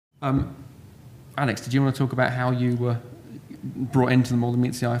Alex, did you want to talk about how you were brought into the More Than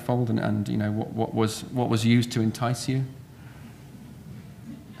Meets the Eye fold, and you know what was used to entice you?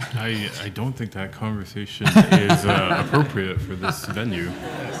 I don't think that conversation is appropriate for this venue.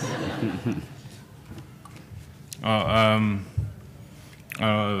 What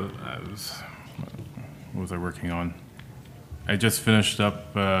was I working on? I just finished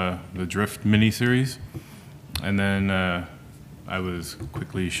up the Drift miniseries, and then I was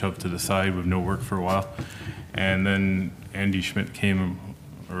quickly shoved to the side with no work for a while. And then Andy Schmidt came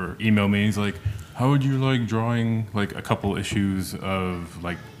or emailed me, and he's like, how would you like drawing like a couple issues of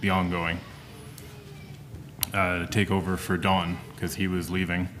like the ongoing to take over for Don, because he was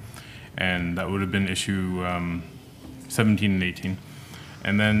leaving. And that would have been issue 17 and 18.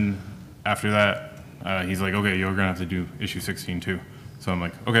 And then after that, he's like, okay, you're gonna have to do issue 16 too. So I'm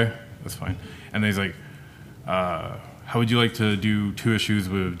like, okay, that's fine. And then he's like, how would you like to do 2 issues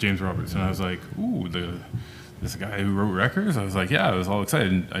with James Roberts? And I was like, ooh, this guy who wrote Wreckers? I was like, yeah, I was all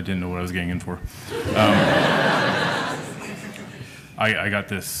excited. I didn't know what I was getting in for. I got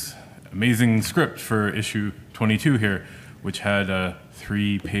this amazing script for issue 22 here, which had a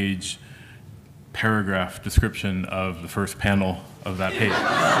 3-page paragraph description of the first panel of that page.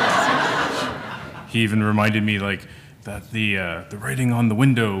 He even reminded me like that the writing on the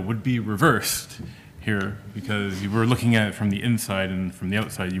window would be reversed here, because you were looking at it from the inside, and from the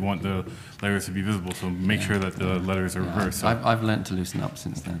outside you want the letters to be visible, so make sure that the letters are reversed. So I've learnt to loosen up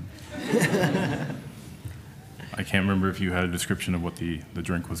since then. I can't remember if you had a description of what the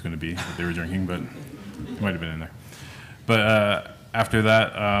drink was going to be that they were drinking, but it might have been in there. But after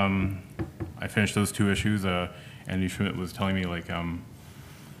that, I finished those 2 issues. Andy Schmidt was telling me like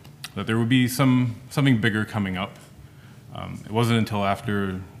that there would be something bigger coming up. It wasn't until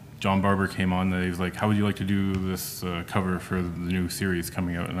after John Barber came on that he was like, how would you like to do this cover for the new series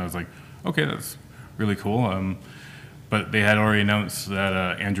coming out? And I was like, okay, that's really cool. But they had already announced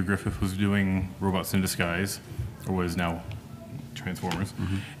that Andrew Griffith was doing Robots in Disguise, or what is now Transformers,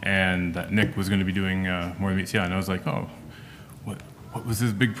 and that Nick was going to be doing More Than Meets the Eye. And I was like, oh, what was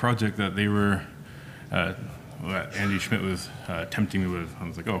this big project that they were, that Andy Schmidt was tempting me with? I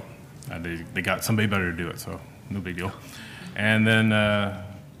was like, oh, they got somebody better to do it, so no big deal. And then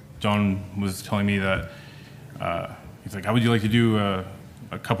John was telling me that, he's like, how would you like to do a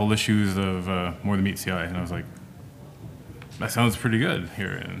couple issues of More Than Meets the Eye? And I was like, that sounds pretty good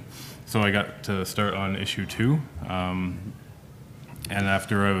here. And so I got to start on issue 2. And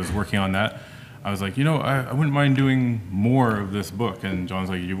after I was working on that, I was like, you know, I wouldn't mind doing more of this book. And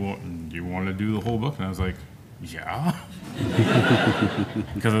John's like, you want to do the whole book? And I was like, yeah.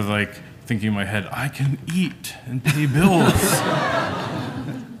 Because I was like thinking in my head, I can eat and pay bills.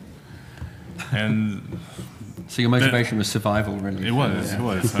 And so your motivation was survival, really. It was.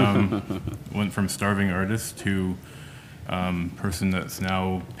 Went from starving artist to person that's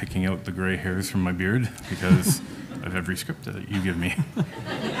now picking out the gray hairs from my beard because of every script that you give me.